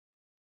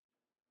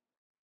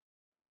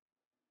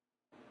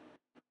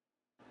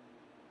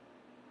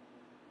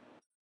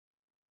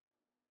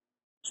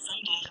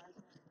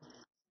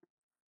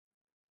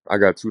I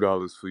got $2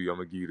 for you. I'm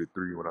gonna give you the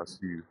three when I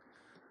see you.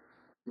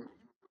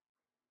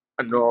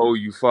 I know I owe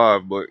you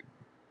five, but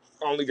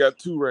I only got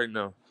two right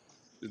now.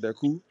 Is that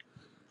cool?